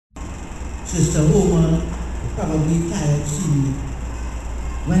Sister Homer probably tired seeing me.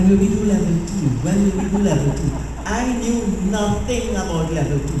 When will we do level 2? When will we do level 2? I knew nothing about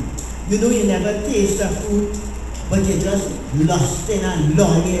level 2. You know, you never taste the fruit, but you just lusting and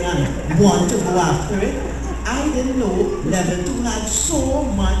longing and want to go after it. I didn't know level 2 had so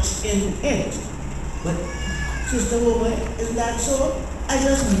much in it. But Sister Homer, isn't that so? I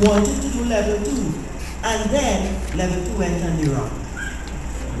just wanted to do level 2. And then level 2 went on the rock.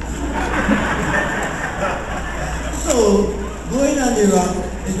 So going on the rock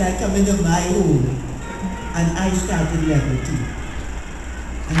is like coming to my home. And I started level 2.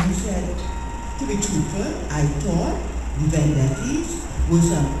 And I said, to be truthful, I thought the Vendettis were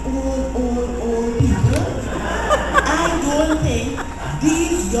some old people. I don't think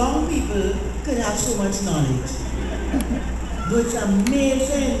these young people could have so much knowledge. But it's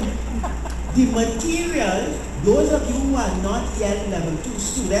amazing. The materials, those of you who are not yet level 2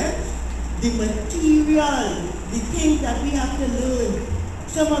 students, the material, the things that we have to learn,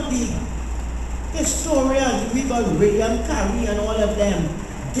 some of the historians, we got William Carey and all of them,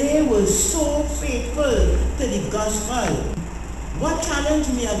 they were so faithful to the gospel. What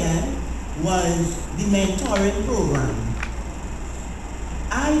challenged me again was the mentoring program.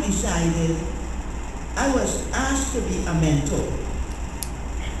 I decided I was asked to be a mentor.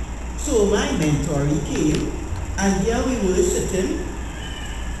 So my mentor, he came, and here we were sitting,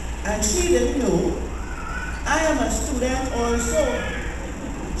 and she didn't know I am a student also.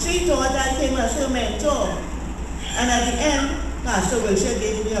 She thought I came as her mentor. And at the end, Pastor Wilshire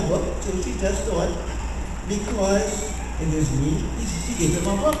gave me a book, so she just thought, because it was me, she gave him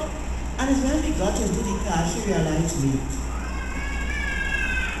a book. And it's when we got into the class, she realized, wait,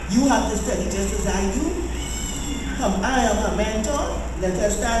 you have to study just as I do. Come, I am her mentor. Let her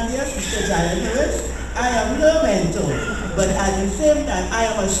stand here, Sister Janet Harris. I am her mentor. But at the same time, I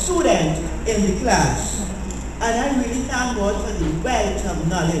am a student in the class. And I really thank God for the wealth of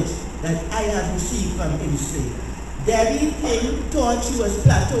knowledge that I have received from Inste. Debbie thought she was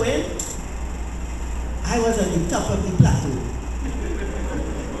plateauing. I was on the top of the plateau.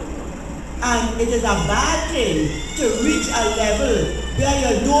 And it is a bad thing to reach a level where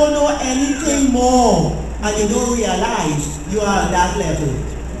you don't know anything more and you don't realize you are on that level.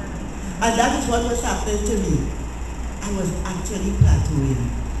 And that is what was happening to me. I was actually plateauing.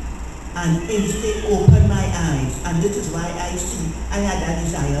 And Inste opened my eyes, and this is why I see I had that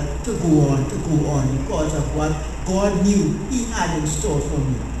desire to go on, because of what God knew He had in store for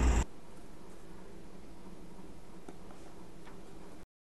me.